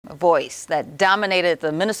A voice that dominated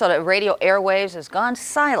the Minnesota radio airwaves has gone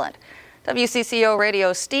silent. WCCO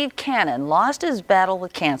Radio's Steve Cannon lost his battle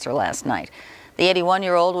with cancer last night. The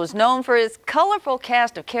 81-year-old was known for his colorful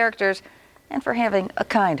cast of characters and for having a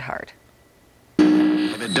kind heart.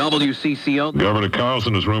 WCCO. Governor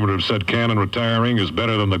Carlson is rumored to have said Cannon retiring is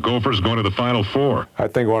better than the Gophers going to the Final Four. I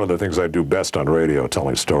think one of the things I do best on radio,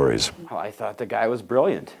 telling stories. Well, I thought the guy was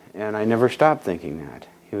brilliant, and I never stopped thinking that.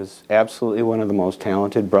 He was absolutely one of the most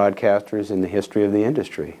talented broadcasters in the history of the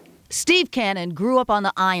industry. Steve Cannon grew up on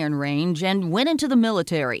the Iron Range and went into the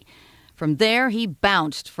military. From there, he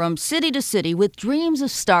bounced from city to city with dreams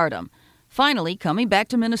of stardom, finally coming back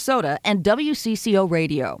to Minnesota and WCCO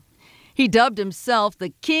Radio. He dubbed himself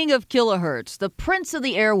the King of Kilohertz, the Prince of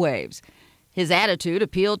the Airwaves. His attitude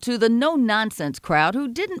appealed to the no-nonsense crowd who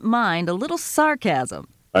didn't mind a little sarcasm.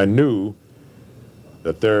 I knew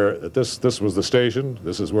that this was the station,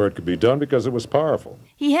 this is where it could be done, because it was powerful.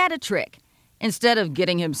 He had a trick. Instead of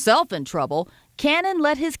getting himself in trouble, Cannon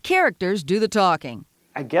let his characters do the talking.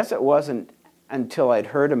 I guess it wasn't until I'd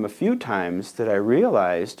heard him a few times that I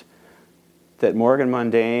realized that Morgan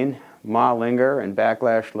Mundane, Ma Linger, and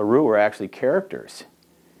Backlash LaRue were actually characters.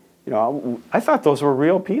 You know, I thought those were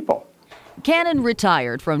real people. Cannon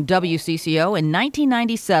retired from WCCO in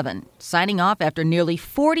 1997, signing off after nearly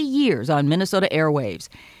 40 years on Minnesota airwaves.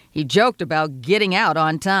 He joked about getting out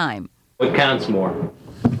on time. What counts more?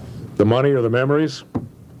 The money or the memories?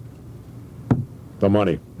 The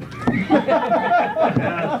money.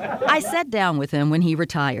 I sat down with him when he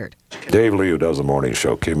retired. Dave Lee, who does the morning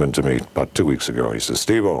show, came in to me about 2 weeks ago. He says,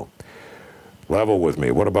 Steve-O, level with me.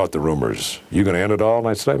 What about the rumors? You going to end it all? And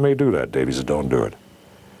I said, I may do that, Dave. He said, don't do it.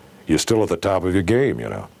 You're still at the top of your game, you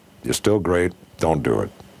know. You're still great. Don't do it.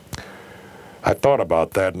 I thought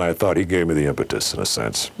about that, and I thought he gave me the impetus, in a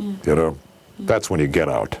sense. You know, that's when you get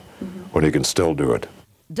out, when you can still do it.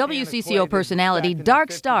 WCCO personality Dark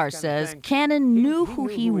Star says Cannon knew who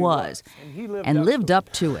he was and lived up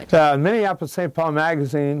to it. Minneapolis St. Paul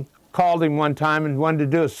magazine called him one time and wanted to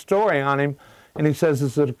do a story on him, and he says,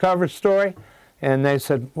 is it a cover story? And they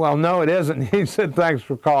said, well, no, it isn't. He said, thanks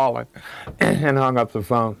for calling, and hung up the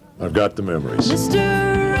phone. I've got the memories.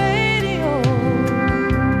 Mr. Radio,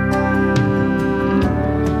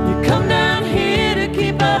 you come down here to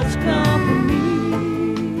keep us company.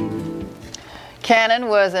 Cannon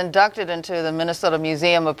was inducted into the Minnesota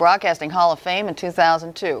Museum of Broadcasting Hall of Fame in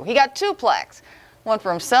 2002. He got 2 plaques, one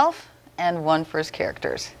for himself and one for his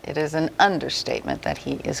characters. It is an understatement that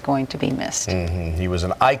he is going to be missed. He was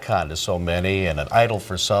an icon to so many and an idol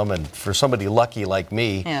for some, and for somebody lucky like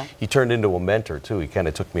me, he turned into a mentor too. He kind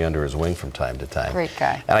of took me under his wing from time to time. Great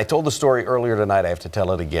guy. And I told the story earlier tonight, I have to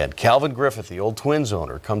tell it again. Calvin Griffith, the old Twins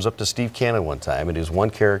owner, comes up to Steve Cannon one time, and his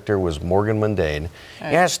one character was Morgan Mundane.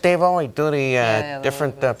 Right. Yeah, Steve, we do the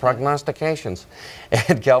different prognostications.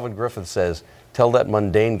 And Calvin Griffith says, tell that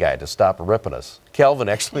mundane guy to stop ripping us. Calvin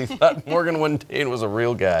actually thought Morgan Mundane was a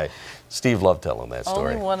real guy. Steve loved telling that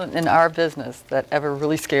story. Only one in our business that ever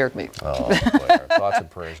really scared me. Oh, boy, our thoughts and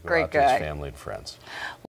prayers go out to his family and friends.